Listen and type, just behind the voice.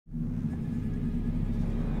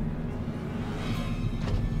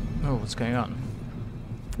what's going on?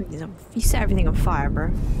 You set everything on fire, bro.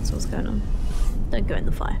 That's what's going on. Don't go in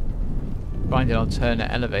the fire. Find an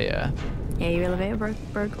alternate elevator. Yeah, your elevator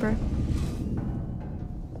broke, bro.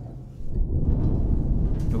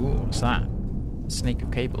 Ooh, what's that? Snake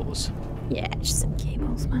of cables. Yeah, just some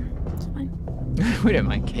cables, man. It's fine. We don't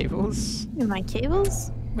mind cables. You don't mind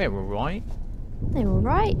cables? We're alright. They're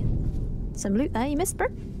alright. Some loot there you missed, bro.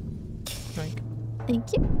 Thank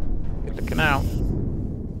Thank you. Good looking out.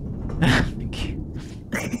 Thank you.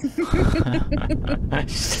 I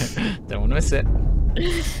just don't want to miss it.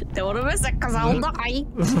 Don't want to miss it because I'll die.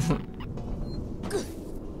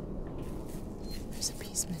 There's a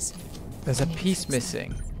piece missing. There's a piece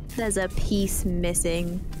missing. There's a piece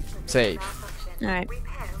missing. Save. Alright.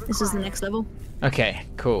 This is the next level. Okay,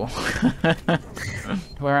 cool.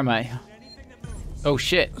 Where am I? Oh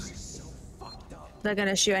shit. They're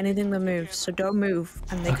gonna shoot anything that moves, so don't move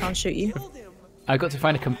and they can't shoot you. I got to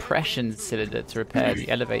find a compression cylinder to repair the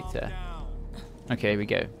elevator. Okay, here we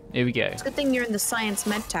go. Here we go. It's a good thing you're in the science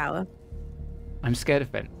med tower. I'm scared of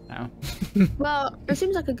vent now. Well, it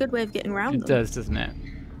seems like a good way of getting around It them. does, doesn't it?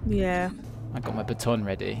 Yeah. I got my baton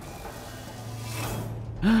ready.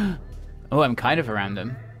 Oh, I'm kind of around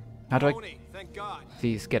them. How do I...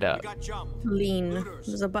 Please get up. Lean.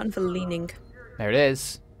 There's a button for leaning. There it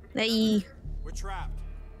is. Hey. We're trapped.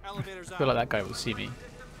 Elevators I feel like that guy will see me.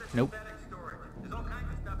 Nope.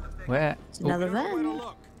 Where? It's another van.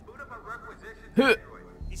 Huh.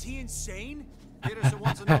 Is he insane? Peterson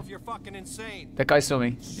wants to know if you're fucking insane. That guy saw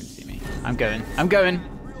me. Didn't see me. I'm going. I'm going.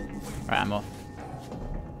 Right, I'm off.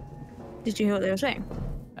 Did you hear what they were saying?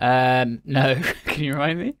 No. Can you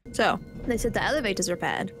remind me? So, they said the elevator's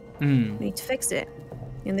repaired. Hmm. We need to fix it.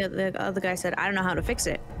 And the other guy said, I don't know how to fix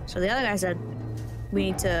it. So the other guy said, we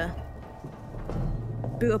need to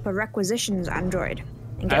boot up a requisitions android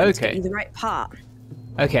and get them to get you the right part.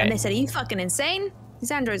 Okay. And they said, are you fucking insane?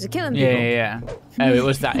 These androids are killing people. Yeah. Oh, it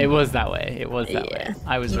was that. It was that way. It was that Yeah. way.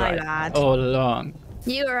 I was My right bad. all along.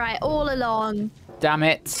 You were right all along. Damn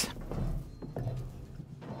it.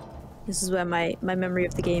 This is where my memory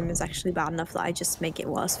of the game is actually bad enough that I just make it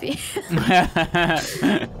worse for you.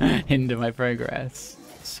 Hinder my progress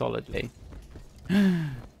solidly.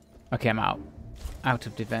 Okay, I'm out. Out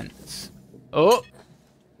of defense. Oh.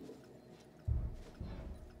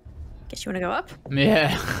 Guess you want to go up?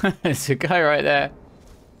 Yeah. There's a guy right there.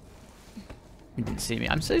 He didn't see me.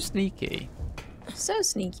 I'm so sneaky. So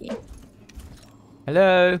sneaky.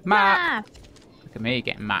 Hello, map. Map. Look at me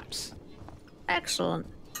getting maps. Excellent.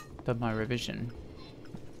 Done my revision.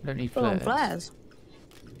 Don't need Full on flares. flares.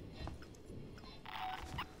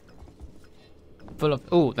 Full of.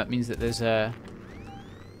 Oh, that means that there's a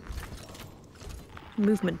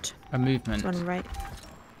Movement. movement. One right.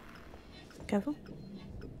 Careful.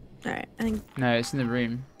 Alright, I think No, it's in the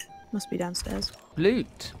room. must be downstairs.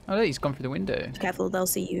 Loot. Oh, look, he's gone through the window. Careful, they'll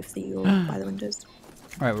see you if you're by the windows.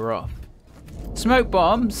 Right, we're off. Smoke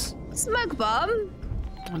bombs. Smoke bomb!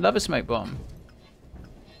 I love a smoke bomb.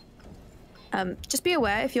 Just be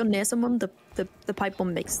aware if you're near someone, the pipe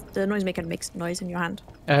bomb makes the noisemaker makes noise in your hand.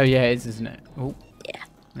 Oh yeah, it is, isn't it? Oh. Yeah.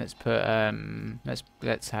 Let's put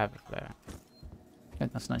let's have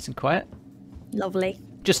that's nice and quiet. Lovely.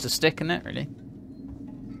 Just a stick in it, really.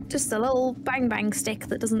 Just a little bang bang stick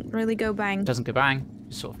that doesn't really go bang. Doesn't go bang.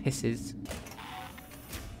 Just sort of hisses.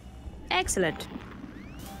 Excellent.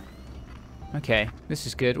 Okay, this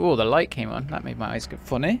is good. Oh, the light came on. That made my eyes get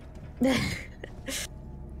funny.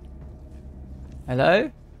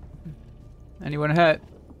 Hello? Anyone hurt?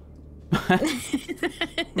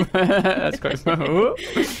 That's quite small. Oh.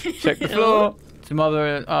 Check the floor. Some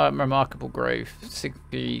other remarkable growth.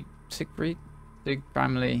 Siegfried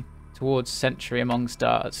family towards century among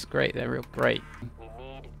stars. Great, they're real great. We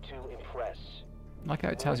need to impress. I like how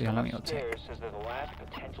it tells you how long it'll take. Says they're the last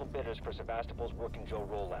potential bidders for Sevastopol's Working Joe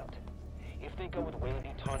rollout. If they go with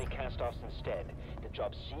Whaley Tawny castoffs instead, the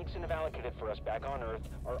jobs 𝐒𝐔𝐿 have allocated for us back on Earth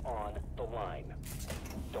are on the line.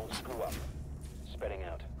 Don't screw up. Spreading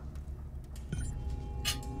out.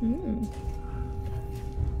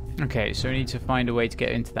 Okay, so we need to find a way to get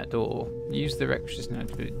into that door. Use the requisition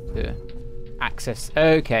to access.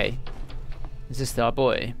 Okay. Is this our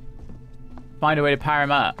boy? Find a way to power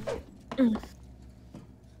him up.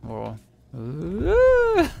 Or.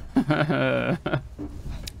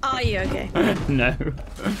 Are you okay? No.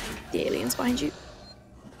 The alien's behind you.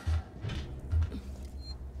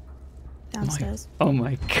 Downstairs. Oh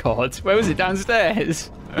my god. Where was it? Downstairs?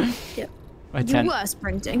 Yep. My You tent. were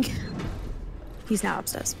sprinting. He's now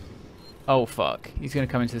upstairs. Oh fuck. He's gonna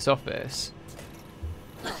come into this office.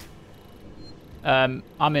 I'm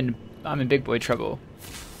in big boy trouble.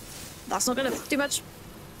 That's not gonna do much.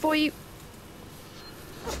 for you.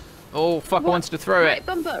 Oh, fuck, I wanted to throw Right it.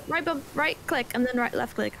 bumper, right click, and then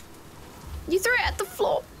left click. You threw it at the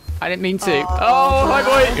floor. I didn't mean to. Oh, hi,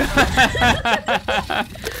 boy.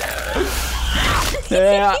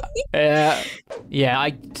 Yeah.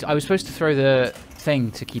 I was supposed to throw the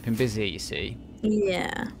thing to keep him busy, you see.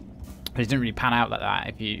 Yeah. But it didn't really pan out like that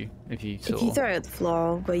if you saw. If you throw it at the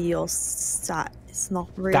floor where you're sat, it's not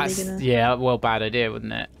really gonna... Yeah, well, bad idea,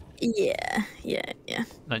 wouldn't it? Yeah.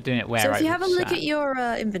 Like doing it where So I if you have a look sat. at your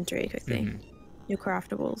inventory quickly, your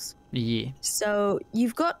craftables. Yeah. So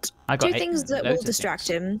you've got I got two things that will loads of distract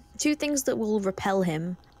things. him, two things that will repel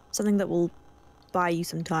him, something that will buy you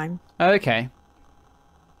some time. Okay.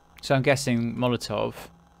 So I'm guessing Molotov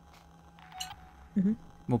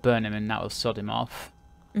will burn him and that will sod him off.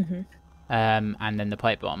 And then the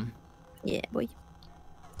pipe bomb. Yeah, boy.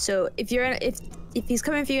 So if he's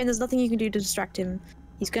coming for you and there's nothing you can do to distract him,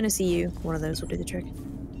 he's gonna see you. One of those will do the trick.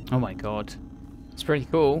 Oh my god. It's pretty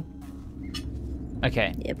cool.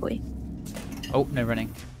 Okay. Yeah, boy. Oh, no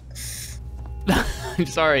running. I'm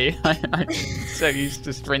sorry. I'm so used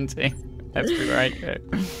to sprinting. That's where I go.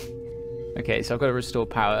 Okay, so I've got to restore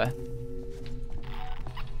power.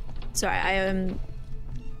 Sorry, I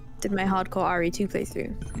did my hardcore RE2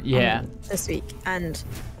 playthrough. Yeah. This week, and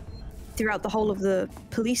throughout the whole of the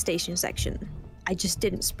police station section, I just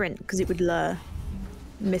didn't sprint because it would lure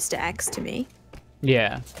Mr. X to me.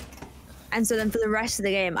 Yeah. And so then for the rest of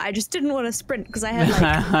the game, I just didn't want to sprint because I had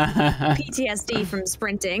like PTSD from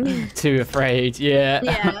sprinting. Too afraid, yeah.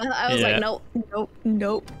 Yeah, I was Yeah. like,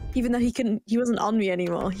 nope. Even though he wasn't on me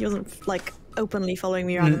anymore. He wasn't like openly following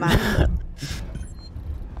me around the map.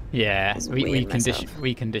 Yeah, was we weird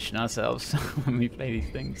condition ourselves when we play these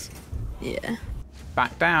things. Yeah.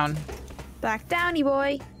 Back down. Back downy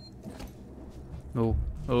boy.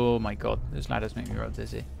 Oh my god, those ladders make me real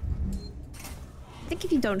dizzy. I think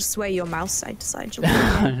if you don't sway your mouse side to side, you'll be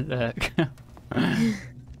Look. I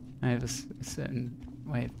have a certain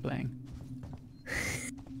way of playing.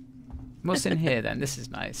 What's in here then? This is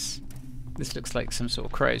nice. This looks like some sort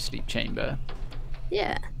of crow sleep chamber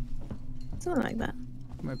Yeah. Something like that.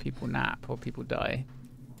 where people nap or people die.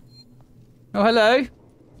 Oh, hello.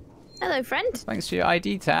 Hello, friend. Thanks for your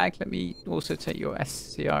ID tag. Let me also take your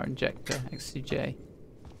SCR injector, XCJ.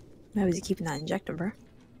 Why was he keeping that injector, bro?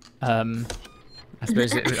 I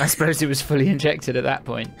suppose it was fully injected at that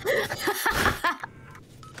point.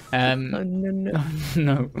 Oh, no.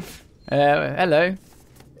 No. Hello.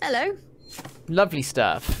 Hello. Lovely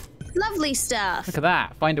stuff. Lovely stuff. Look at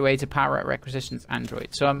that. Find a way to power up requisitions Android.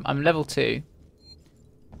 So I'm level 2.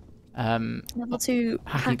 Level 2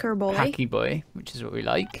 hacker boy. Hacky boy, which is what we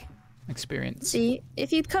like. Experience. See,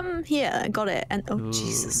 if you'd come here and got it, and Ooh,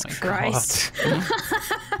 Jesus my Christ,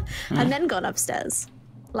 and then gone upstairs,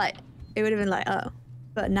 like it would have been like, oh,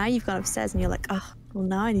 but now you've gone upstairs and you're like, oh, well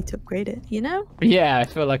now I need to upgrade it, you know? Yeah, I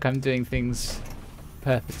feel like I'm doing things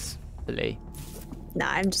purposefully. Nah,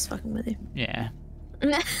 I'm just fucking with you. Yeah.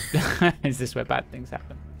 Is this where bad things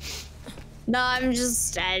happen? No, I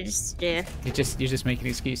just yeah. You're just making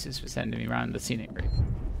excuses for sending me around the scenic route.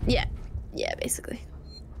 Yeah, basically.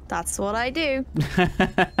 That's what I do.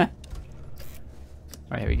 Right,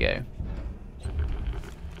 here we go.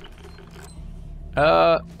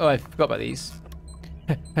 Oh, I forgot about these.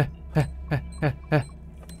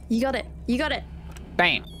 You got it. You got it.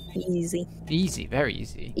 Bam. Easy. Easy, very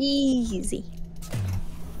easy. Easy.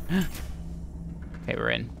 Okay, we're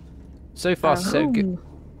in. So far, so good. home.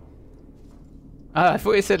 I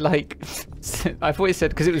thought it said like, I thought it said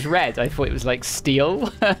because it was red. I thought it was like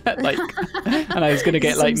steel, like, and I was gonna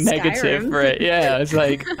get like Some negative Skyrim. for it. Yeah, I was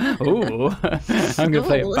like, oh, I'm gonna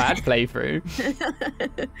play a Ooh. bad playthrough.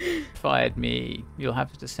 Fired me. You'll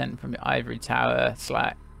have to descend from your ivory tower.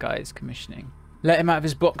 Slack, guys, commissioning. Let him out of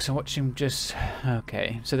his box and watch him just.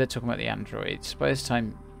 Okay, so they're talking about the androids. By this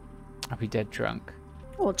time, I'll be dead drunk.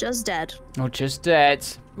 Or just dead. Or just dead.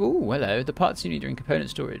 Ooh, hello. The parts you need are in component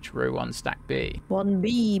storage. Row 1, stack B.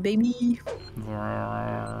 1B, baby.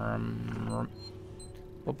 Boop,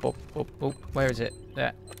 boop, boop, boop. Where is it?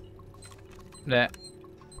 There. There.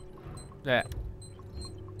 There.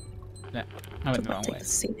 There. I went the wrong Take way. the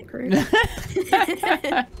scenic route.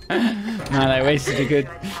 Man, I wasted a good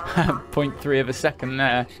 0.3 of a second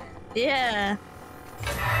there. Yeah.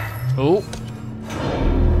 Oh.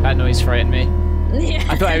 That noise frightened me. Yeah.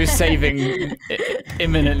 I thought I was saving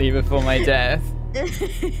imminently before my death.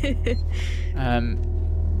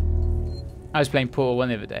 I was playing Portal 1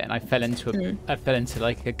 the other day and I fell into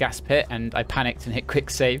like a gas pit and I panicked and hit quick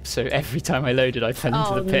save, so every time I loaded I fell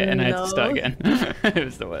into the pit and I had to start again. It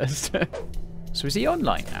was the worst. So is he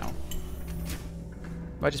online now?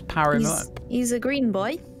 Do I just power him up? He's a green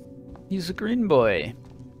boy. He's a green boy.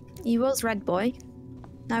 He was red boy.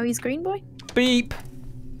 Now he's green boy. Beep.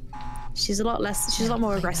 She's a lot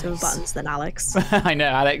more aggressive with buttons than Alex. I know,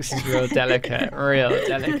 Alex is real delicate. Real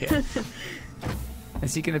delicate.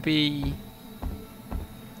 Is he gonna be...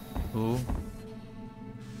 Ooh.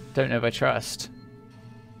 Don't know if I trust.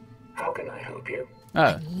 How can I help you? Oh.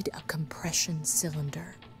 I need a compression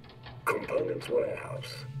cylinder. Components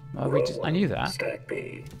warehouse. Well, I knew that. Stack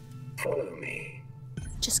B. Follow me.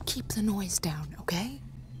 Just keep the noise down, okay?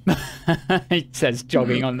 He says,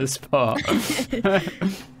 jogging on the spot.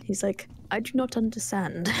 He's like, I do not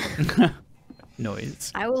understand.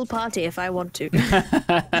 Noise. I will party if I want to.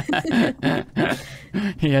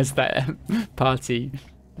 He has that party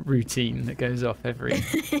routine that goes off every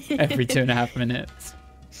 2.5 minutes.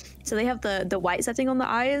 So they have the white setting on the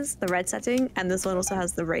eyes, the red setting, and this one also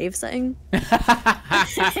has the rave setting. That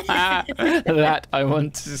I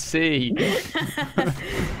want to see.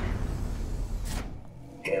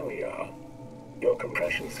 Here we are. Your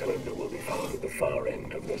compression cylinder will be found at the far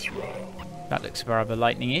end of this row. That looks rather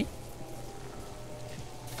lightning-y.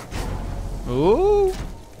 Ooh.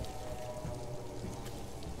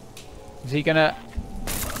 Is he gonna...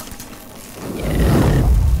 Yeah.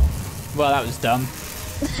 Well, that was dumb.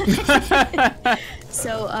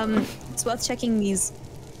 So, it's worth checking these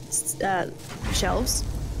shelves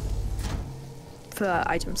for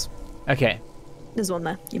items. Okay. There's one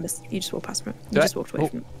there. You missed. You just walked past it. You Do just I? walked away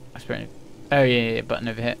from it. That's pretty... Oh, yeah, button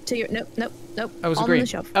over here. To your... Nope. Oh, it was on green. the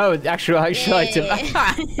shelf. Oh, the actual item.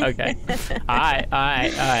 Yeah. Okay. Alright.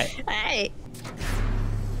 Hey.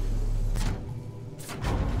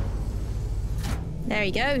 There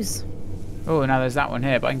he goes. Oh, now there's that one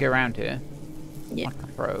here, but I can go around here. Yeah. Like a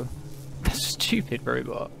pro. That stupid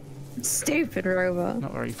robot. Stupid robot.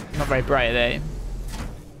 Not very bright, are they?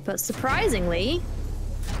 But surprisingly,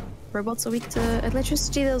 robots are weak to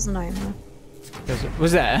electricity. There was an iron there.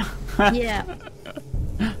 Was there? Yeah.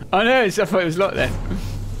 Oh no, I thought it was locked then.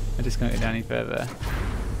 I just can't go down any further.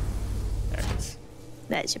 There it is.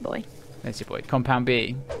 There's your boy. There's your boy. Compound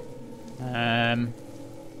B.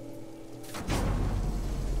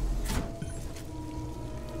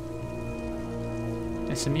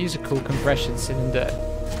 It's a musical compression cylinder.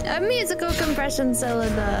 A musical compression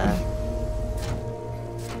cylinder.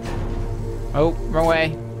 Oh, wrong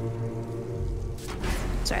way.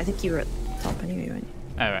 Sorry, I think you were at the top anyway, weren't you?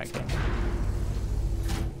 Oh, right, okay.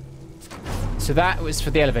 So that was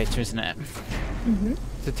for the elevator, isn't it? Mm-hmm.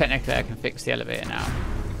 So technically I can fix the elevator now.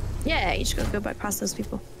 Yeah, you just gotta go back past those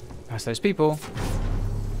people. Past those people.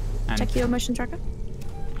 And Check your motion tracker.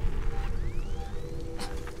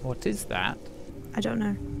 what is that? I don't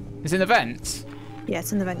know. It's in the vents? Yeah,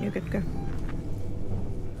 it's in the vent. You're good to go.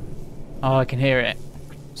 Oh, I can hear it.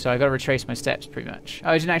 So I got to retrace my steps, pretty much. Oh,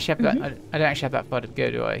 I didn't actually have that. I don't actually have that far to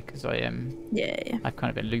go, do I? Because Yeah. I've kind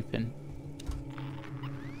of been looping.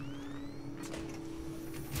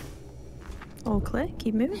 All clear.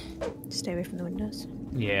 Keep moving. Stay away from the windows.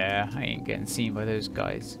 Yeah, I ain't getting seen by those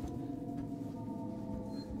guys.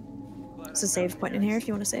 There's a save point in here if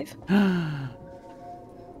you want to save.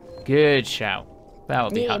 Good shout.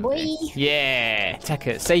 That'll be Yeah, handy. boy. Yeah,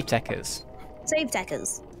 techers, save techers. Save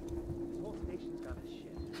deckers.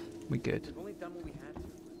 We good.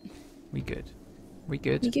 We good. We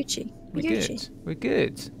good. We Gucci. We good. We're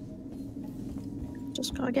good.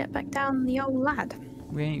 Just gotta get back down the old lad.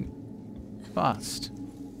 We ain't fast.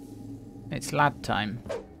 It's lad time.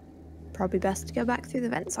 Probably best to go back through the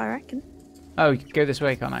vents, I reckon. Oh, go this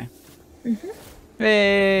way, can't I? Mm-hmm.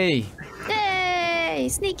 Hey! Yay!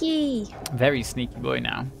 Sneaky! Very sneaky boy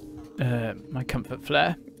now. My comfort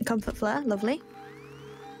flare. Comfort flare, lovely.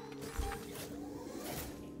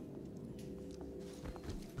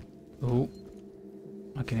 Oh,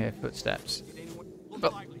 I can hear footsteps. Oh,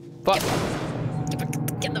 fuck!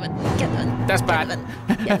 Get the vent. Get the vent. That's bad.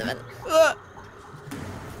 Get the vent.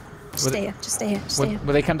 Just stay here. Just stay here. Just stay here.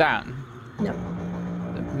 Will they come down? No.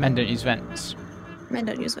 Men don't use vents. Men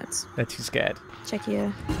don't use vents. They're too scared. Check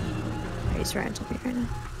your... Oh, he's right on top of you right now.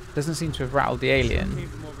 Doesn't seem to have rattled the alien.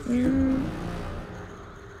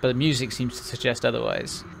 But the music seems to suggest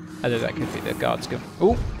otherwise. Although that could be the guards going.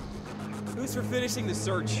 Oh! Who's for finishing the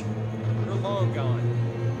search? They're long gone.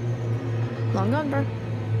 Long gone, bro.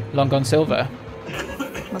 Long gone silver.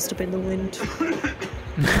 Must have been the wind.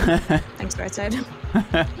 Thanks, right side.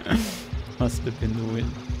 Must have been the wind.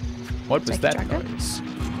 What was Check that your tracker. noise?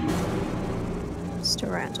 Still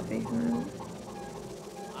right on top of you.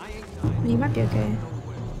 You might be okay.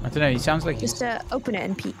 I don't know, he sounds like he's... Just open it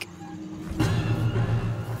and peek.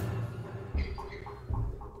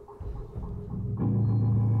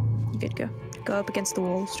 You good, go. Go up against the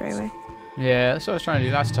wall straight away. Yeah, that's what I was trying to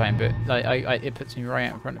do last time, but like, it puts me right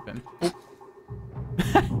out in front of him. Oh.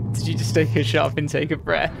 Did you just take a sharp intake of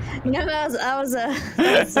breath? No, that was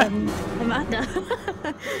Amanda.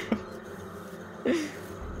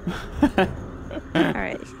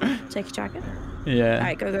 Alright, check your jacket. Yeah.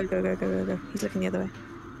 Alright, go. He's looking the other way.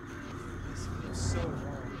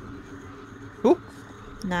 Ooh.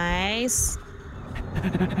 Nice.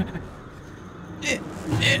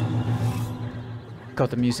 God,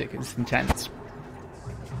 the music is intense.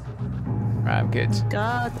 Right, I'm good.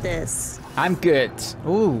 Got this. I'm good.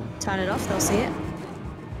 Ooh. Turn it off, they'll see it.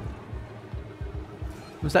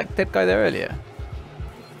 Was that dead guy there earlier?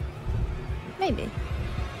 Maybe.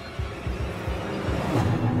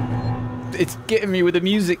 It's getting me with the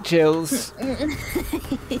music chills.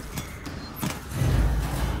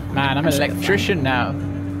 Man, I'm an electrician now.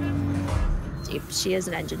 She is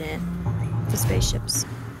an engineer for spaceships.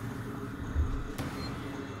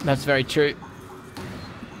 That's very true.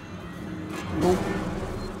 Ooh.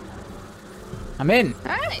 I'm in.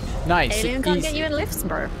 Alright. Nice. Alien can't Easy. get you in lifts,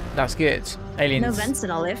 bro. That's good. Aliens. No vents in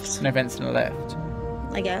a lift, No vents in the left.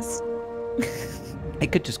 I guess.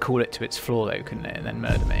 It could just call it to its floor though, couldn't it? And then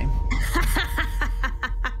murder me.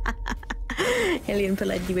 Alien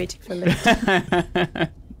politely waiting for a lift.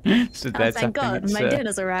 Stood Oh, there thank tapping God, its, my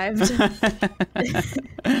dinner's arrived.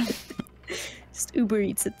 Just Uber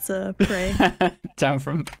Eats its prey. down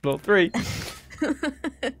from floor 3.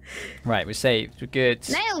 Right, we're saved. We're good.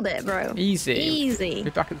 Nailed it, bro. Easy. Easy. We're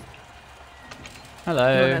back at... You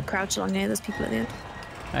Hello. wanna crouch along here? There's people at the end.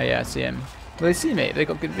 Oh yeah, I see him. Well, they see me. They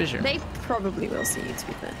got good vision. They probably will see you, to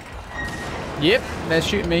be fair. Yep, they're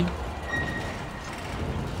shooting me.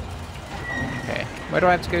 Okay, where do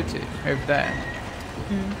I have to go to? Over there.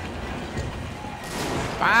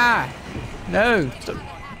 Ah! No!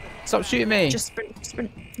 Stop shooting me! Just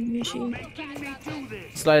sprint. Machine.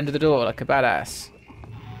 Slide into the door like a badass.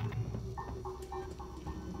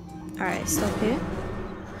 Alright, stop here.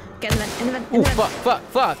 Get in the vent, Oh,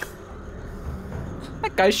 fuck!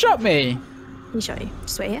 That guy shot me! He shot you.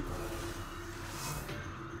 Just wait here.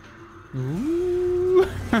 Ooh.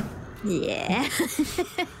 Yeah.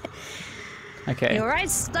 Okay. You're right,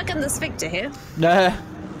 stuck in the sphincter here. Nah.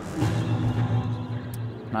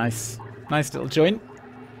 Nice little joint.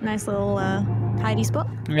 Nice little hidey spot.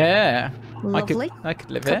 Yeah. Lovely. I could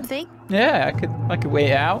live here. Comfy. Yeah, I could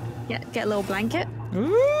wait it out. Yeah, get a little blanket.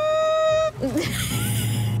 Ooh.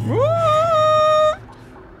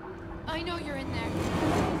 I know you're in there.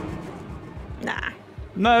 Nah.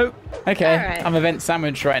 No. Okay. Alright. I'm event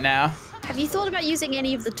sandwiched right now. Have you thought about using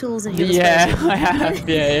any of the tools in your Yeah, disposal? I have.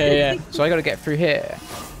 Yeah. So I got to get through here.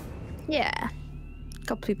 Yeah. A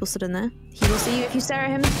couple people stood in there. He will see you if you stare at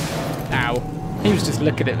him. Ow. He was just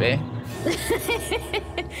looking at me.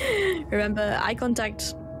 Remember, eye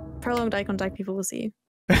contact, prolonged eye contact, people will see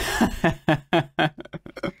you.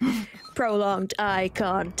 Prolonged eye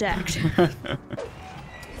contact.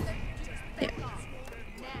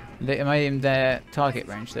 Am I in their target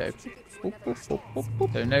range though? So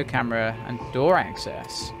no camera and door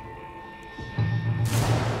access.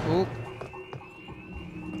 Ooh.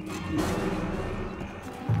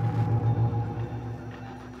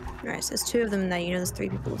 Right, so there's 2 of them there. You know, there's 3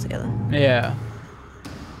 people together. Yeah.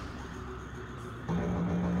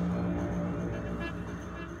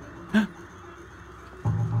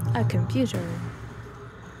 A computer.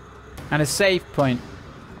 And a save point.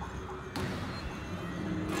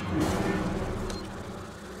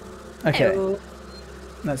 Okay. Ew.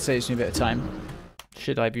 That saves me a bit of time.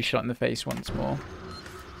 Should I be shot in the face once more?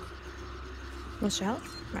 What's your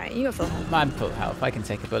health? Right, you go full health. I'm full health. I can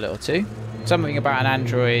take a bullet or 2. Something about an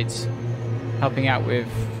android helping out with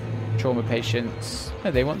trauma patients. No,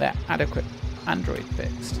 they want their adequate android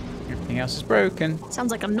fixed. Everything else is broken.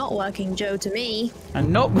 Sounds like a not working Joe to me.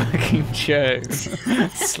 And not working Joe.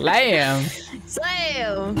 Slay him. So,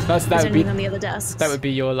 That would be on the other desks. that would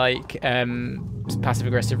be your like passive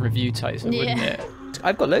aggressive review title, wouldn't Yeah. it?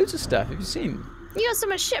 I've got loads of stuff. Have you seen? You got so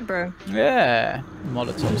much shit, bro. Yeah.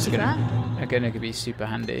 Molotovs Look at are gonna be super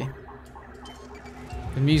handy.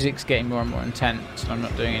 The music's getting more and more intense, and I'm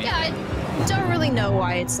not doing anything. Yeah, I don't really know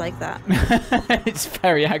why it's like that. It's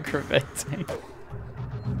very aggravating.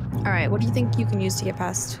 Alright, what do you think you can use to get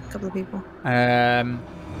past a couple of people? Noise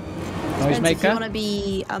Depends if you maker. want to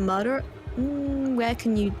be a murderer. Where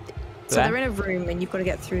can you... So There. they're in a room and you've got to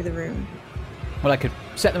get through the room. Well, I could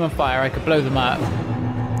set them on fire. I could blow them up,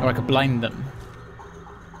 or I could blind them.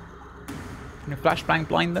 Can a flashbang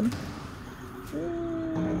blind them?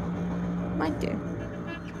 Might do.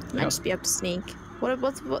 Might just be able to sneak. What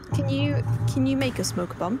can you make a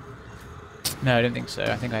smoke bomb? No, I don't think so.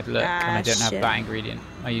 I think I'd look, and I don't have that ingredient.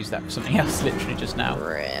 I used that for something else literally just now.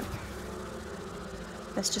 Rip.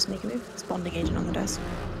 Let's just make a move. It's bonding agent on the desk.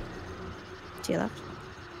 To your left.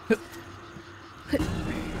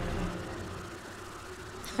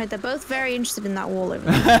 Right, they're both very interested in that wall over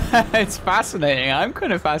there. It's fascinating. I'm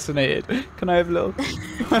kind of fascinated. Can I have a little?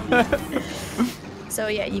 So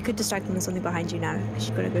yeah, you could distract them with something behind you now, because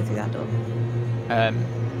you've got to go through that door.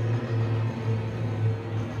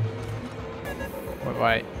 What do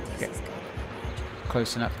I get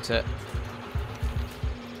close enough to?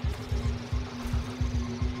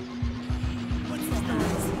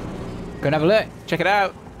 Go and have a look. Check it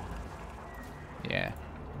out. Yeah.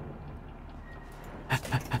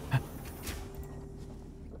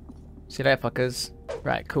 See you later, fuckers.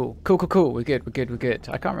 Right, cool. Cool. We're good.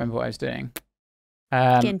 I can't remember what I was doing.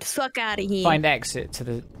 Get the fuck out of here. Find exit to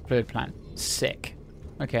the fluid plant. Sick.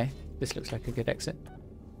 Okay, this looks like a good exit.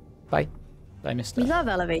 Bye. Bye, mister. We love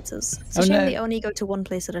elevators. It's a shame they only go to one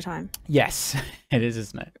place at a time. Yes, it is,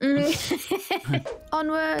 isn't it?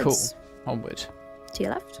 Onwards. Cool. Onward. To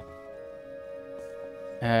your left.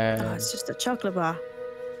 Oh, it's just a chocolate bar.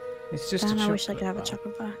 It's just Dan, a chocolate I wish I could have a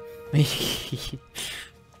chocolate bar.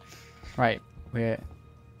 Right,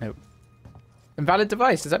 nope. Invalid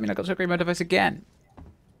device. Does that mean I got to upgrade my device again?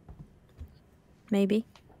 Maybe.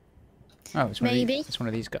 Oh, it's maybe. It's one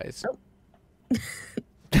of these guys. Oh.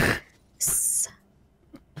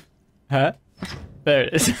 Huh? There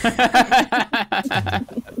it is.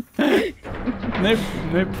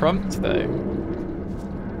 No prompt though.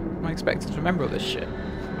 Am I expected to remember all this shit?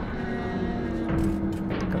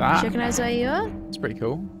 Look at that. Recognize where you are? It's pretty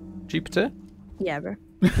cool. Jupiter? Yeah, bro.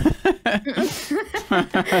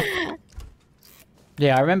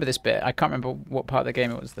 Yeah, I remember this bit. I can't remember what part of the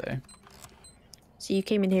game it was though. So you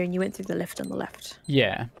came in here and you went through the lift on the left.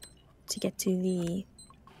 Yeah. To get to the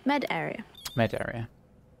med area. Med area.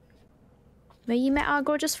 Where you met our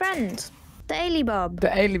gorgeous friend, the 𝐒𝐔𝐿𝐵. The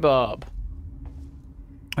𝐒𝐔𝐿𝐵.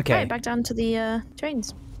 Okay. Right, back down to the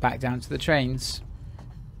trains. Back down to the trains.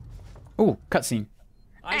 Oh, cutscene.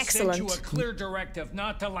 Excellent. I sent you a clear directive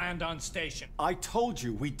not to land on station. I told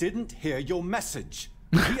you we didn't hear your message.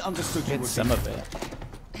 We understood you Get were some of it.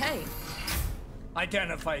 Hey,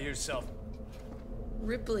 Identify yourself.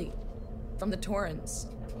 Ripley, from the Torrens.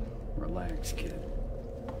 Relax, kid.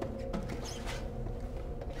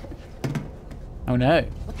 Oh no.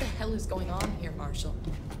 What the hell is going on here, Marshal?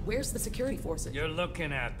 Where's the security forces? You're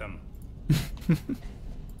looking at them.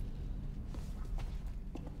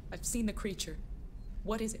 I've seen the creature.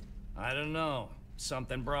 What is it? I don't know.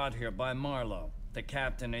 Something brought here by Marlow, the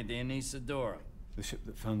captain of the Anisadora. The ship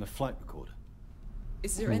that found the flight recorder.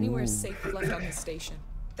 Is there anywhere safe left on this station?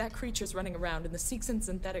 That creature's running around and the 𝐒𝐔𝐿𝐵 and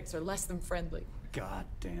synthetics are less than friendly.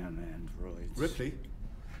 Goddamn androids. Ripley.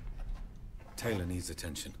 Taylor needs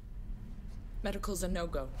attention. Medical's a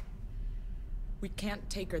no-go. We can't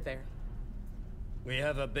take her there. We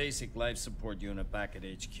have a basic life support unit back at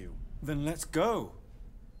HQ. Then let's go.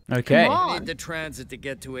 Okay. Come on. We need the transit to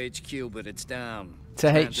get to HQ, but it's down.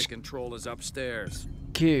 To Transit HQ. control is upstairs.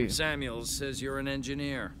 Q. Samuels says you're an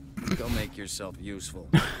engineer. Go make yourself useful,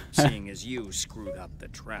 seeing as you screwed up the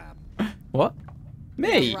trap. What?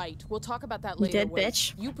 Me? Right. We'll talk about that You later. did, Wade.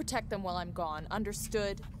 bitch. You protect them while I'm gone.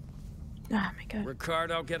 Understood? Oh my god.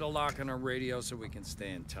 Ricardo, get a lock on our radio so we can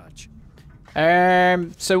stay in touch.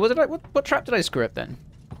 So what trap did I screw up then?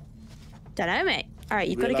 Dunno, mate. Alright,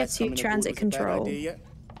 you've got to get to transit control,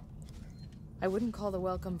 I wouldn't call the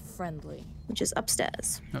welcome friendly. which is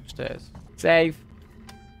upstairs. Upstairs. Save.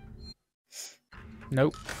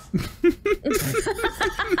 Nope.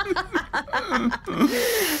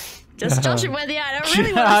 Just josh it with you. I don't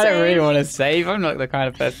really want to I save. don't really want to save. I'm not the kind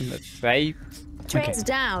of person that saves. Trains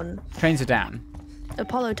down. Trains are down.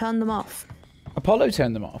 Apollo turned them off. Apollo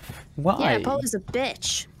turned them off. Why? Yeah, Apollo's a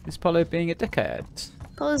bitch. Is Apollo being a dickhead?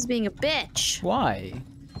 Apollo's being a bitch. Why?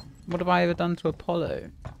 What have I ever done to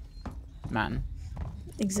Apollo? Man,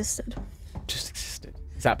 Existed. just existed.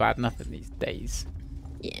 Is that bad enough in these days?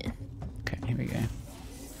 Yeah. Okay, here we go.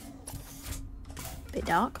 Bit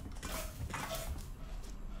dark.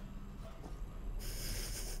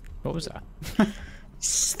 What was that?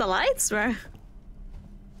 Just the lights, bro.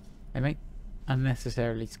 They make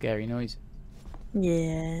unnecessarily scary noises.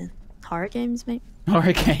 Yeah. Horror games, mate.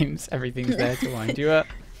 Horror games, everything's there to wind you up.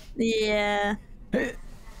 Yeah.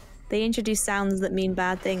 They introduce sounds that mean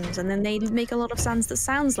bad things, and then they make a lot of sounds that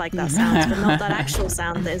sounds like that sound, but not that actual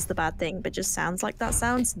sound that is the bad thing, but just sounds like that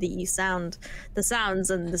sound. So the sounds,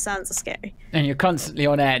 and the sounds are scary. And you're constantly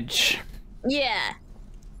on edge. Yeah.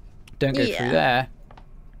 Don't go Yeah. through there.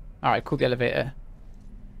 Alright, call the elevator.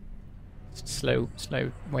 Slow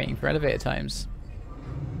waiting for elevator times.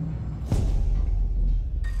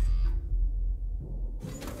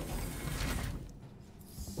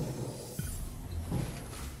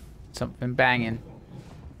 Something banging.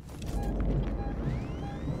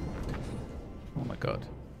 Oh my god.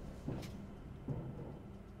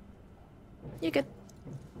 You're good.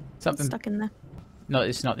 Something Stuck in there. No,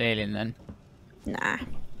 it's not the alien then. Nah.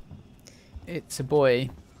 It's a boy.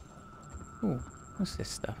 Ooh, what's this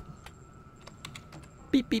stuff?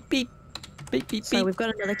 Beep beep beep. Beep beep So beep. we've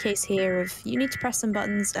got another case here of you need to press some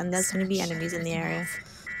buttons and there's going to be enemies in the area.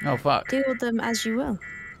 Oh fuck. Deal with them as you will.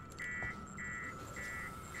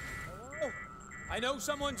 Hello? I know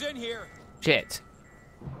someone's in here. Shit.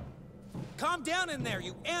 Calm down in there,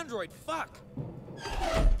 you android fuck.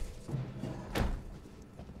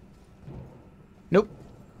 Nope.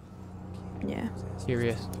 Yeah.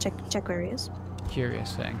 Curious. Check where he is.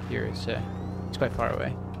 Curious thing. Curious. It's quite far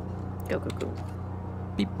away. Go, go, go.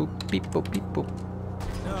 Beep boop beep boop beep boop.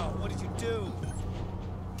 No, what did you do?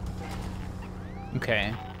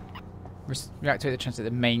 Okay. Reactivate the transit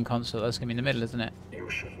the main console. That's gonna be in the middle, isn't it? You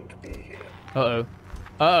shouldn't be here. Uh oh.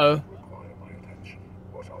 Uh oh. Require my attention.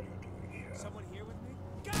 What are you doing here? Someone here with me?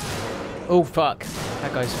 Oh fuck.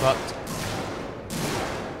 That guy's fucked.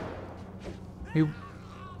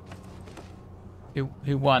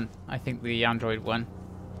 Who won? I think the android won.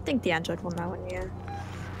 I think the android won that one, yeah.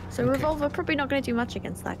 So Okay. Revolver probably not going to do much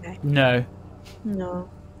against that guy. No. No.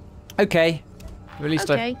 Okay. At least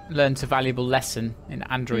Okay. I learned a valuable lesson in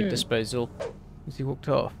android disposal. As he walked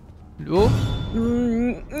off. Oh,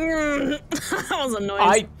 That was a noise.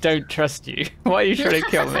 I don't trust you. Why are you trying to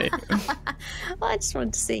kill me? I just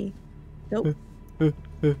wanted to see. Nope.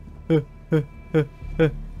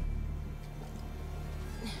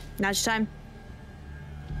 Now's your time.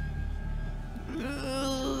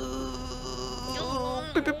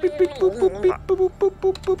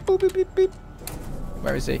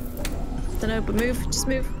 Where is he? Don't know, but move. Just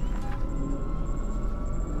move.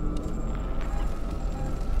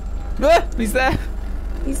 Ah, he's there.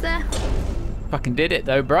 He's there. Fucking did it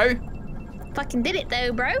though, bro. Fucking did it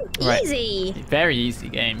though, bro. Right. Easy. Very easy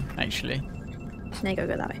game, actually. There you go.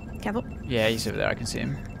 Go that way. Careful. Yeah, he's over there. I can see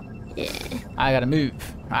him. Yeah. I gotta move.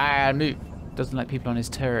 I gotta move. Doesn't like people on his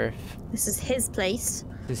turf. This is his place.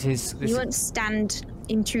 This is. You won't stand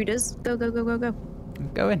intruders. Go, go, go, go, go.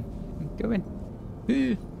 I'm going. I'm going.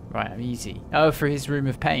 Ooh. Right, I'm easy. Oh, for his room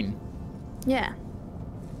of pain, Yeah.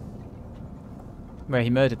 where he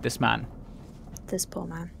murdered this man. This poor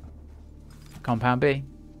man. Compound B.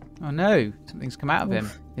 Oh no, something's come out of him.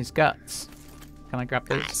 His guts. Can I grab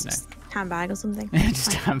It's those? just handbag or something. No.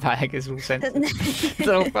 Just a handbag is all sensitive. It's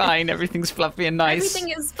all fine. Everything's fluffy and nice.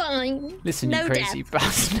 Everything is fine. Listen, no you crazy death.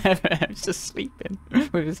 bastard. He's just sleeping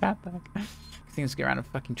with his handbag. Things get around a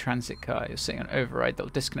fucking transit car. You're sitting on override that'll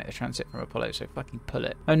disconnect the transit from Apollo, so fucking pull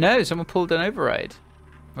it. Oh no, someone pulled an override.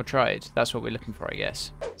 Or tried. That's what we're looking for, I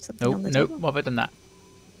guess. Something Nope, on the nope. table. Why have I done that?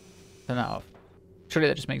 Turn that off. Surely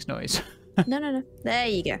that just makes noise. No, no, no. There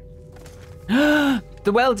you go.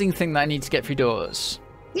 The welding thing that I need to get through doors.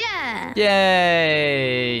 Yeah.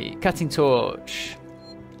 Yay! Cutting torch.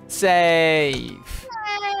 Save.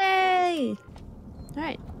 Yay!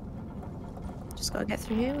 Alright. Just gotta get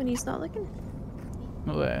through here when he's not looking.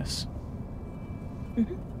 What this?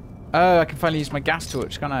 Oh, I can finally use my gas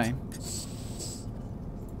torch, can't I?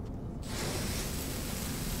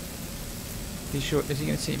 Is he sure? Is he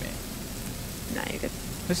going to see me? No, you're good.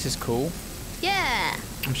 This is cool. Yeah!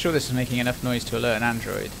 I'm sure this is making enough noise to alert an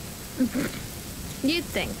android. You'd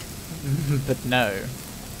think. But no.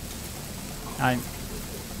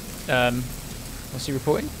 What's he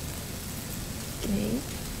reporting? Okay.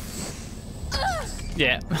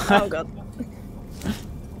 Yeah. Oh god.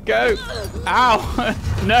 Go! Ow!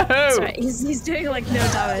 No! Sorry, he's doing like no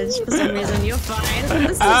damage for some reason. You're fine.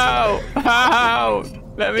 This is Ow! Ow!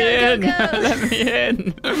 Let me Go, in! go, go. Let me in!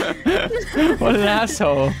 What an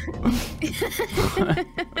asshole!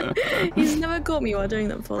 He's never caught me while doing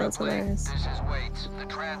that before. That's hilarious. This is Waits. The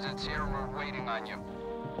transit's here. We're waiting on you.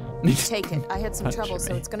 Take it. I had some Punch trouble,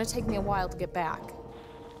 so me. it's gonna take me a while to get back.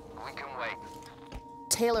 We can wait.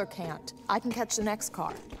 Taylor can't. I can catch the next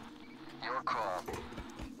car. Your call.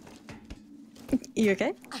 You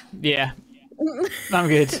okay? Yeah. I'm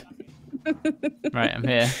good. Right, I'm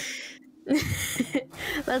here.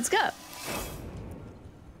 Let's go. I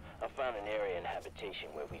found an area in habitation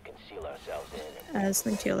where we can seal ourselves in. And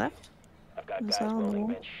Something to your left. I've got That's guys all on the rolling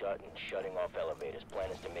wall. vents shut and shutting off elevators. Plan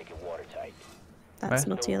is to make it watertight. That's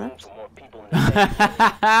Where? not to your left. For more people in the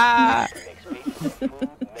bed. Make space for food,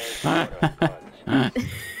 meds, water, and guns.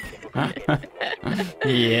 If we're gonna get into this,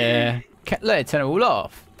 Yeah. Look, turn it all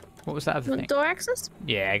off. What was that other thing? Door access?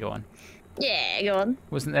 Yeah, go on. Yeah, go on.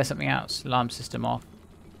 Wasn't there something else? Alarm system off.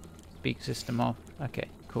 Speaker system off. Okay,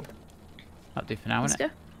 cool. That'll do for now, Let's innit? go.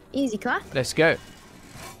 Easy class. Let's go.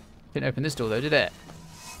 Didn't open this door though, did it?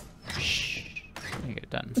 Shh. There you go,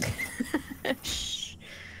 done. Shh.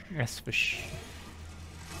 Yes, for shh.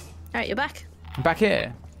 Alright, you're back. I'm back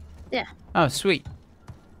here. Yeah. Oh, sweet.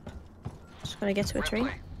 Just gotta get to a tree.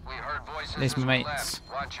 We heard voices There's my to the mates. left.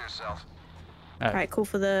 Watch yourself. Oh. Alright, cool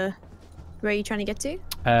for the... Where are you trying to get to?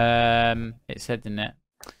 It said in it.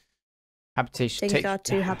 Habitation. Take guard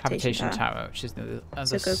to habitation tower, which is the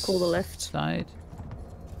other So go call the lift. side.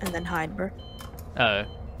 And then hide, bro. Oh,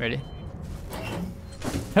 really?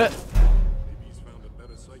 Huh.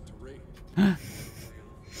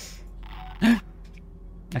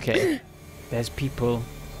 Okay, there's people.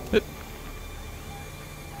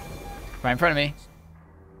 Right in front of me.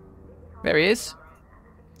 There he is.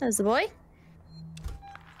 There's the boy.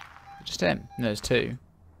 Just him. No, there's two.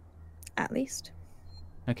 At least.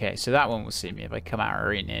 Okay, so that one will see me if I come out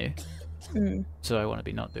right now. Mm. So I want to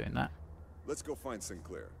be not doing that. Let's go find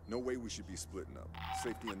Sinclair. No way we should be splitting up.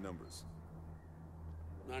 Safety in numbers.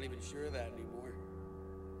 Not even sure of that anymore.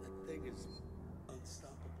 That thing is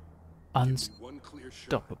unstoppable.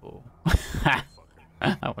 Unstoppable.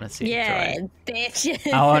 I want to see him Yeah, try.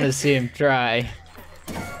 bitch. I want to see him try.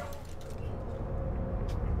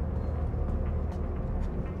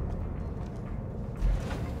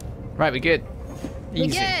 Right, we're good. We're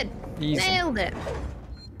Easy. good. Easy. Nailed it.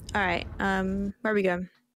 Alright, where are we going?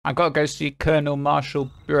 I've got to go see Colonel Marshall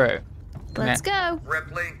Bureau. Let's go.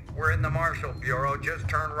 Ripley, we're in the Marshal Bureau. Just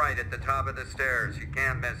turn right at the top of the stairs. You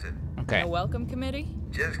can't miss it. Okay. The welcome committee?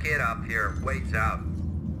 Just get up here. Wait's out.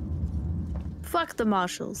 Fuck the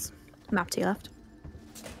marshals. Map to your left.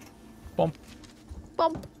 Bump.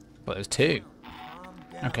 Bump. Well, there's two.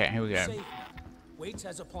 Okay, here we go. Waits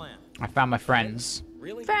has a plan. I found my friends.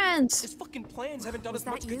 Really? Friends. His fucking plans haven't done us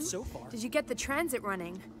much good so far. Did you get the transit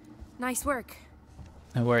running? Nice work.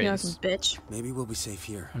 No worries. You're a bitch. Maybe we'll be safe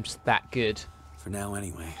here. I'm just that good. For now,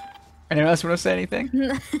 anyway. Anyone else want to say anything?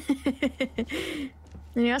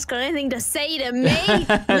 Anyone else got anything to say to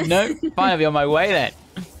me? No? Fine, I'll be on my way then.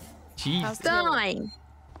 Jeez. Fine.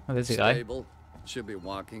 Oh, there's a guy. Stable. Should be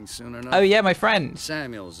walking soon enough. Oh, yeah, my friend.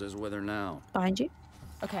 Samuels is with her now. Behind you.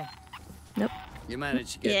 Okay. Nope. You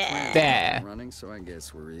managed to get Yeah. There. running, so I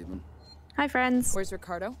guess we're even. Hi, friends. Where's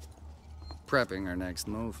Ricardo? Prepping our next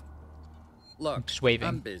move. Look, Just waving.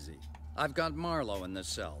 I'm busy. I've got Marlowe in the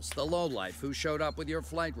cells, the lowlife who showed up with your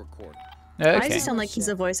flight recorder. Why does Okay. he sound like he's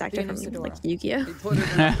a voice actor from Isidora. like Yu-Gi-Oh? He put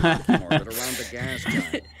it in a parking orbit around the gas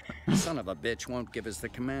giant. Son of a bitch won't give us the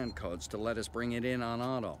command codes to let us bring it in on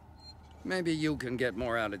auto. Maybe you can get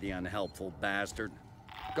more out of the unhelpful bastard.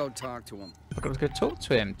 Go talk to him. I've got to go talk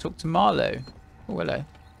to him. Talk to Marlowe. Oh, hello.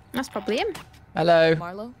 That's probably him. Hello.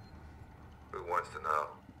 Marlowe? Who wants to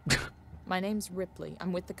know? My name's Ripley.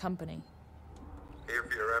 I'm with the company. Here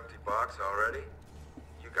for your empty box already?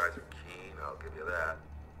 You guys are keen, I'll give you that.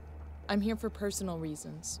 I'm here for personal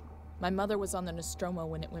reasons. My mother was on the Nostromo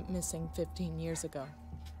when it went missing 15 years ago.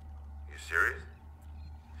 You serious?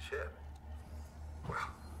 Shit. Well,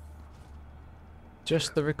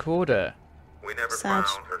 Just the recorder. we never Sad.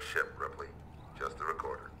 found her ship, Ripley. Just the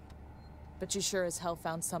recorder. But you sure as hell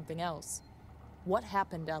found something else. What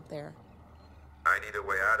happened out there? I need a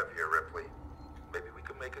way out of here, Ripley. Maybe we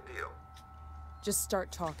can make a deal. Just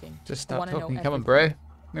start talking. Just I start wanna know talking. Come on, everything. bro.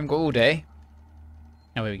 We haven't got all day.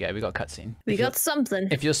 Oh, here we go. We got a cutscene. We got something.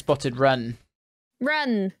 If you're spotted, run.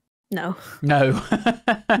 Run. No. No.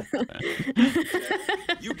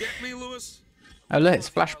 You get me, Lewis? Oh, look, it's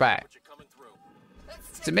flashback.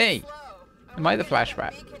 To me. Am I the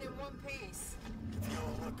flashback?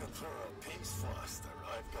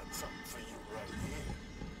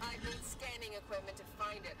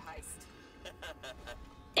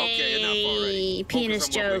 Hey, penis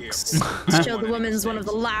jokes. Show the woman's one of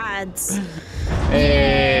the lads.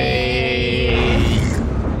 Hey.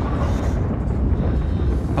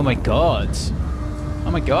 Oh my god.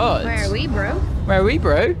 Oh my god. Where are we, bro? Where are we,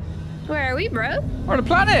 bro? Where are we, bro? We're on a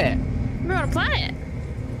planet. We're on a planet.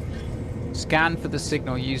 Scan for the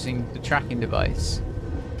signal using the tracking device.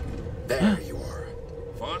 There you are.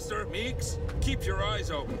 Foster, Meeks, keep your eyes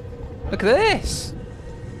open. Look at this.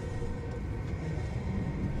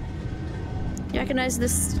 You recognize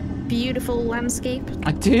this beautiful landscape?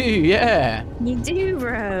 I do, yeah. You do,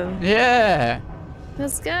 bro. Yeah.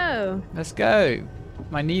 Let's go. Let's go.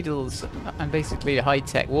 My needles. I'm basically a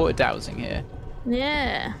high-tech water dowsing here.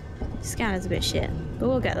 Yeah. Scanner's a bit shit, but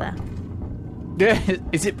we'll get there.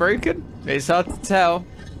 Is it broken? It's hard to tell.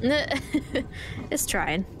 It's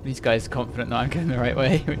trying. These guys are confident that I'm going the right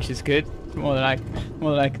way, which is good. More than I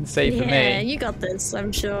can say for me. Yeah, you got this,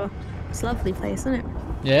 I'm sure. It's a lovely place, isn't it?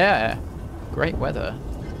 Yeah. Great weather.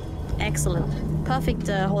 Excellent. Perfect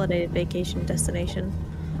holiday vacation destination.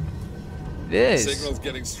 It is. Signal's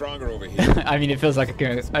getting stronger over here. I mean, it feels like I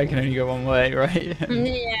can only go one way, right?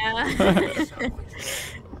 Yeah.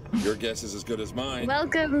 Your guess is as good as mine.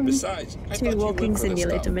 Welcome Besides, to Walking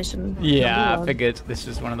Simulator mission. Yeah, I figured this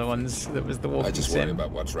was one of the ones that was the walking I just sim. worry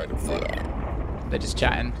about what's right in front of me. They're just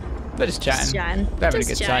chatting. They're just chatting. They're having a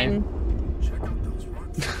good time.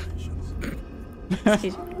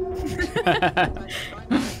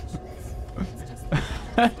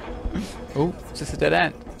 Oh, it's just a dead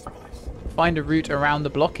end. Find a route around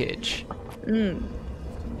the blockage.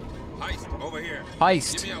 Heist, over here.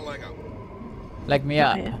 Heist. Give me a leg up. Leg me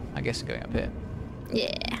up. Yeah. I guess going up here.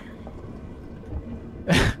 Yeah.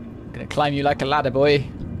 Gonna climb you like a ladder, boy. Here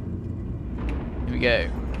we go.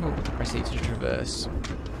 Oh, press E to traverse.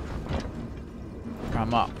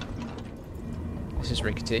 I'm up. This is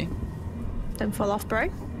rickety. Don't fall off, bro.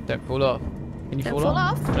 Don't fall off. Can you Don't fall fall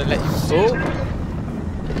off? off. I'm gonna let you.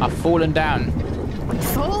 Oh! I've fallen down.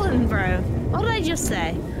 Fallen, bro. What did I just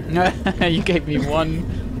say? You gave me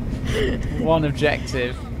one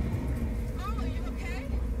objective.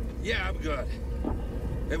 Yeah, I'm good.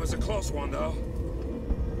 It was a close one, though.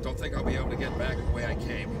 Don't think I'll be able to get back the way I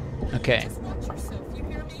came. Okay.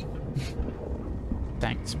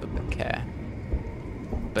 Thanks for the care.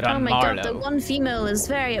 But I'm Oh my Marlow. god, the one female is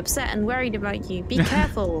very upset and worried about you. Be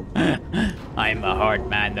careful. I'm a hard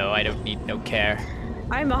man, though. I don't need no care.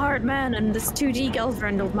 I'm a hard man, and this 2D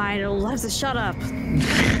girlfriend of mine will have to shut up.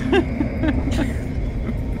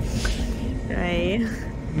 Hey.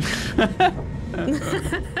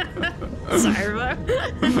 Sorry, bro.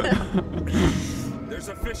 There's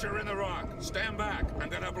a fissure in the rock. Stand back. I'm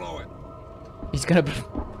gonna blow it. He's gonna.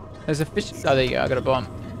 There's a fish. Oh, there you go. I got a bomb.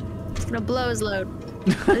 He's gonna blow his load.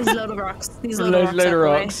 These load of rocks. These load of rocks. Load out of the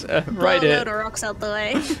rocks. way. Right Blow a it. load of rocks out the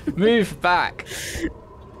way. Move back.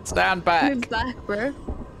 Stand back. Move back, bro.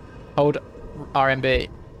 Hold RMB.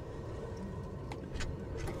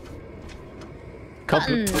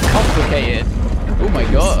 Complicated. Oh my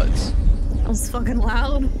god. That was fucking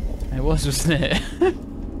loud. It was, wasn't it?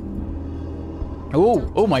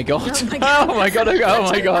 Oh my god. Oh my god. Oh my god. Oh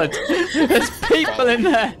my god. There's people in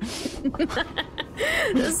there.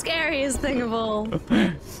 The scariest thing of all.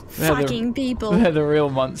 Fucking people. They're the real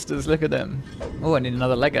monsters. Look at them. Oh, I need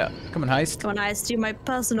another leg up. Come on, Heist. Come on, Ice, do my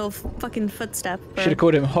personal fucking footstep. Bro. Should have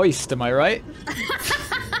called him Hoist, am I right?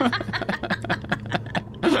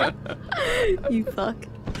 You fuck.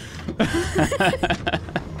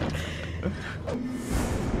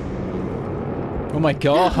 Oh my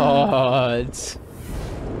god.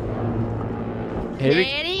 There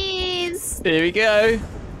it is. Here we go.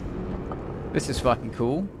 This is fucking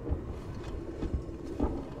cool.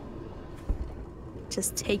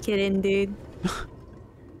 Just take it in, dude.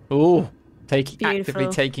 Oh, Beautiful. actively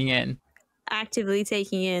taking in. Actively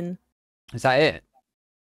taking in. Is that it?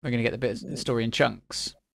 We're gonna get the bit of the story in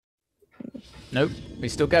chunks. Nope, we're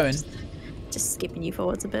still going. Just skipping you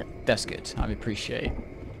forwards a bit. That's good. I appreciate.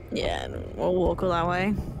 Yeah, we'll walk all that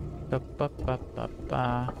way. Ba, ba, ba, ba,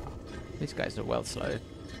 ba. These guys are well slow.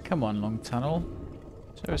 Come on, long tunnel.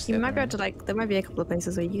 Show us the You might other go one. to like, there might be a couple of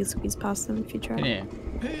places where you can squeeze past them if you try. Can you?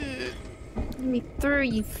 Let me through,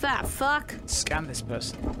 you fat fuck. Scan this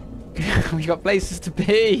person. We got places to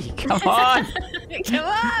be. Come on. Come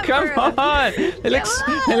on, Come bro. on. They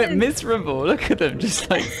look miserable. Look at them just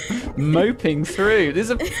like moping through.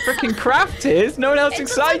 There's a freaking craft here. Is no one else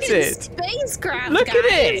It's excited? a fucking spacecraft, Look guys. at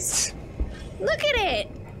it. Look at it.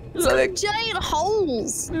 It's Look. got giant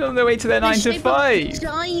holes. They're on their way to their 9 to shape of 5.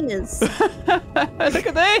 vaginas. Look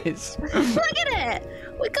at this. Look at it.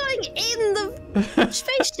 We're going in the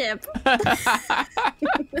spaceship.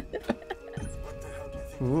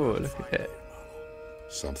 Ooh, look at it.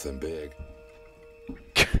 Something big.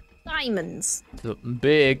 Diamonds. Something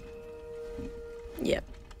big. Yep.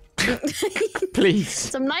 Please.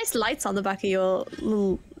 Some nice lights on the back of your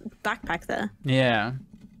little backpack there. Yeah.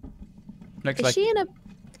 Looks Is like.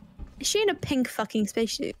 she in a pink fucking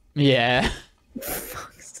spacesuit? Yeah.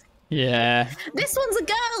 Fuck's sake. Yeah. This one's a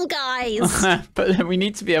girl, guys. But we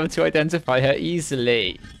need to be able to identify her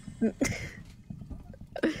easily.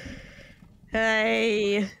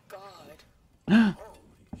 Hey.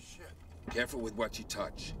 Careful with what you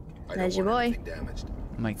touch. I There's don't your want boy. anything damaged.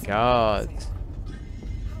 Oh my god.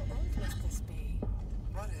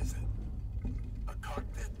 What is it? A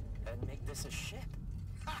cockpit? And make this a ship.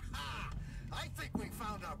 I think we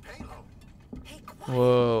found our payload. Hey, quiet.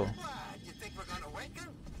 Whoa. Glad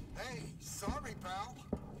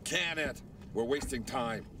Can it? We're wasting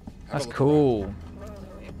time. That's cool.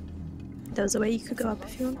 There's a way you could go up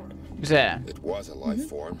if you want. Who's there? It was a life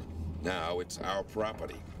form. Now it's our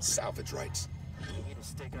property. Salvage rights. We need to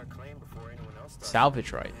stake our claim before anyone else does.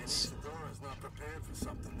 Salvage rights.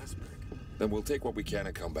 Then we'll take what we can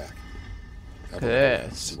and come back. Look at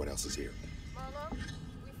this. See what else is here. Marlow,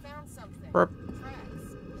 we found something. Burp.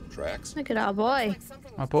 Tracks? Look at our boy.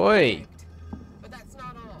 My boy. But that's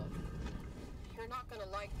not all. You're not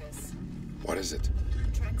gonna like this. What is it?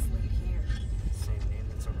 Tracks lead here. Same name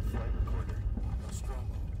that's on the flight recorder. Nostromo.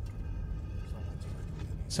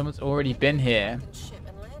 Someone's already been here. Ship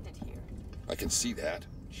and landed here. I can see that.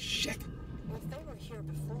 Shit. Well, if they were here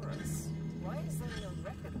before us, why is there no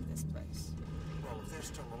record of this place? Well, if they're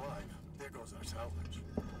still alive, there goes our salvage.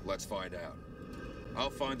 Let's find out. I'll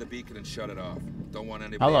find the beacon and shut it off. Don't want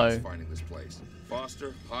anybody else finding this place.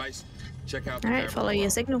 Foster, Heist, check out the All right, camera follow your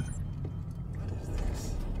signal.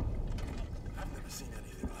 I've never seen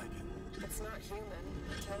anything like it. It's not human,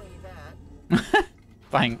 I'm telling you that.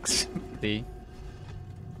 Thanks for the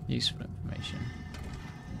useful information.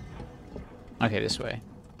 Okay, this way.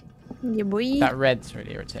 Yeah, boy. That red's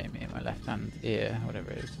really irritating me in my left hand ear,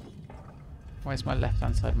 whatever it is. Why is my left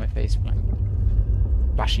hand side of my face blank?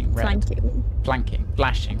 Flashing red. Flanking. Flanking.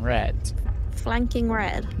 Flashing red. Flanking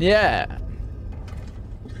red. Yeah.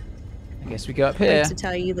 I guess we go up here. To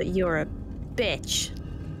tell you that you're a bitch.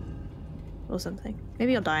 Or something.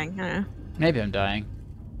 Maybe you're dying. I don't know. Maybe I'm dying.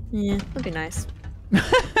 Yeah, that'd be nice.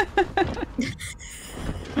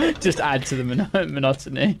 Just add to the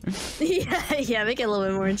monotony. yeah, make it a little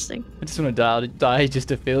bit more interesting. I just want to die just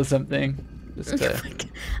to feel something. Just to...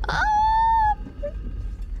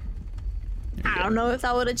 I don't know if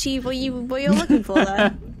that would achieve what you're looking for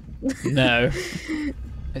there. No.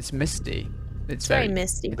 It's misty. It's very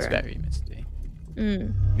misty, bro. It's very misty.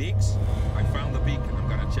 Meeks, I found the beacon. I'm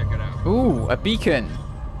gonna check it out. Ooh, a beacon.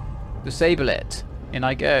 Disable it. In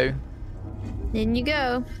I go. In you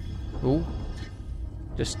go. Ooh.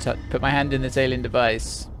 Just put my hand in this alien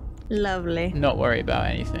device. Lovely. Not worry about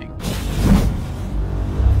anything.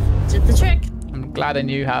 Did the trick. I'm glad I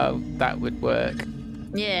knew how that would work.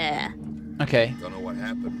 Yeah. Okay. Don't know what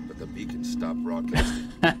happened, but the beacon stopped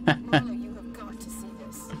broadcasting. Marlow, you have got to see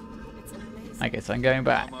this. It's amazing. I guess I'm going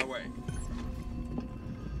back. On my way.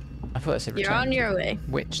 I thought I said return. You're on your way.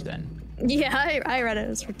 Witch then. Yeah, I read it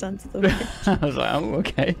as return to the witch. I was like, oh,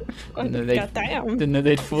 okay. Goddamn. Didn't know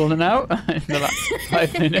they'd fallen out in the last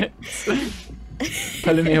 5 minutes.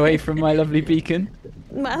 Pulling me away from my lovely beacon.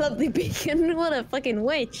 My lovely beacon. What a fucking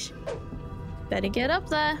witch. Better get up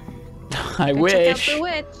there. I wish. Check out the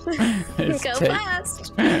witch. Go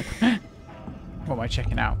fast. What am I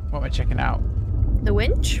checking out? What am I checking out? The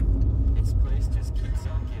winch? This place just keeps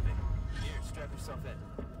on giving. Here, strap yourself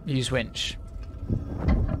in. Use winch.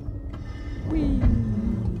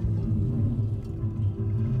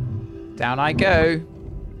 Down I go.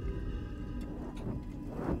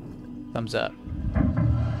 Thumbs up.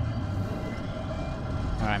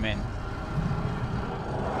 Alright, I'm in.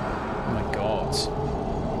 Oh my god.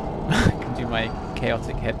 I can do my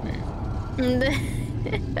chaotic head move.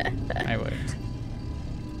 I won't.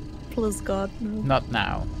 Please God, no. Not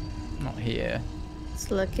now. Not here.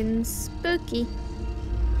 It's looking spooky.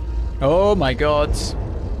 Oh my god.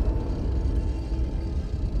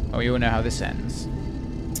 Oh, you all know how this ends.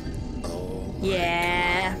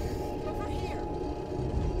 Yeah.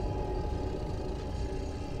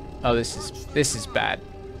 Oh, this is bad.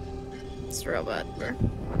 It's real bad, bro.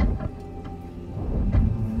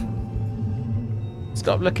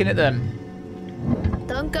 Stop looking at them.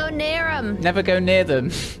 Don't go near them. Never go near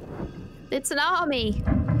them. It's an army.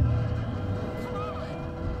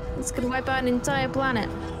 It's gonna wipe out an entire planet.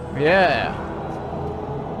 Yeah.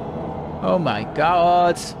 Oh my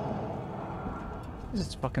god. This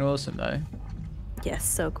is fucking awesome though. Yes,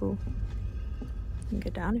 so cool. You can go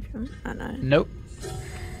down if you want. Oh no. Nope.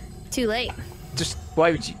 Too late. Just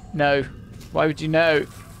why would you? No. Why would you know?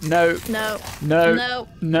 No. No. No. No.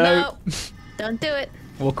 No. Don't do it.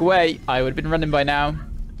 Walk away. I would have been running by now.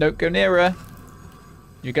 Don't go nearer.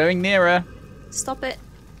 You're going nearer. Stop it.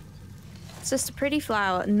 It's just a pretty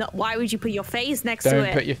flower. No, why would you put your face next to it?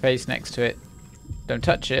 Don't put your face next to it. Don't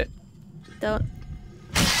touch it. Don't.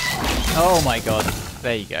 Oh my god.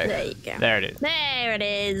 There you go. There you go. There it is. There it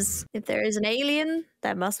is. If there is an alien,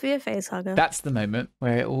 there must be a face hugger. That's the moment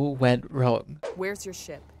where it all went wrong. Where's your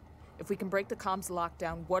ship? If we can break the comms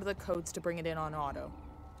lockdown, what are the codes to bring it in on auto?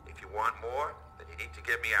 If you want more, then you need to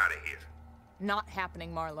get me out of here. Not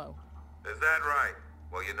happening, Marlow. Is that right?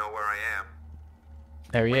 Well, you know where I am.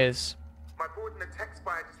 There he is. My board in the text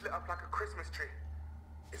spire just lit up like a Christmas tree.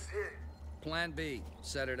 It's here. Plan B.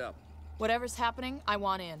 Set it up. Whatever's happening, I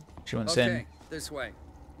want in. She wants Okay, in. this way.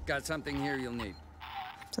 Got something here you'll need.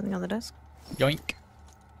 Something on the desk. Yoink.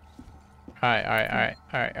 Alright.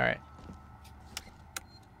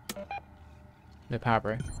 The power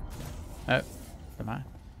bro. Oh, come on.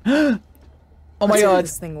 Oh my god.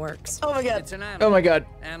 This thing works. Oh my god. It's an animal. Oh my god.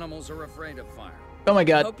 Animals are afraid of fire. Oh my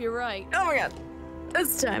god. Hope you're right. Oh my god.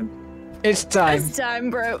 It's time. It's time. It's time,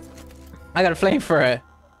 bro. I got a flamethrower.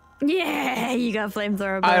 Yeah, you got a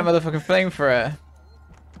flamethrower, bro. I got a motherfucking flamethrower.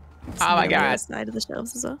 Oh my god. Side of the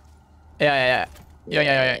shelves as well. Yeah.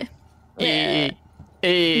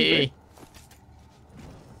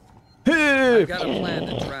 I've got a plan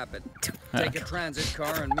to trap it. Take a transit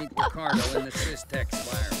car and meet Ricardo in the Systex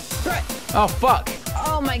fire. Right. Oh fuck.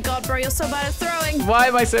 Oh my god, bro, you're so bad at throwing. Why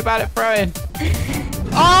am I so bad at throwing?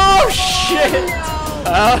 Oh shit!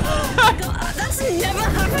 Oh, God, that's never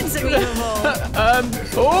happened to me before.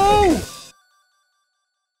 Oh!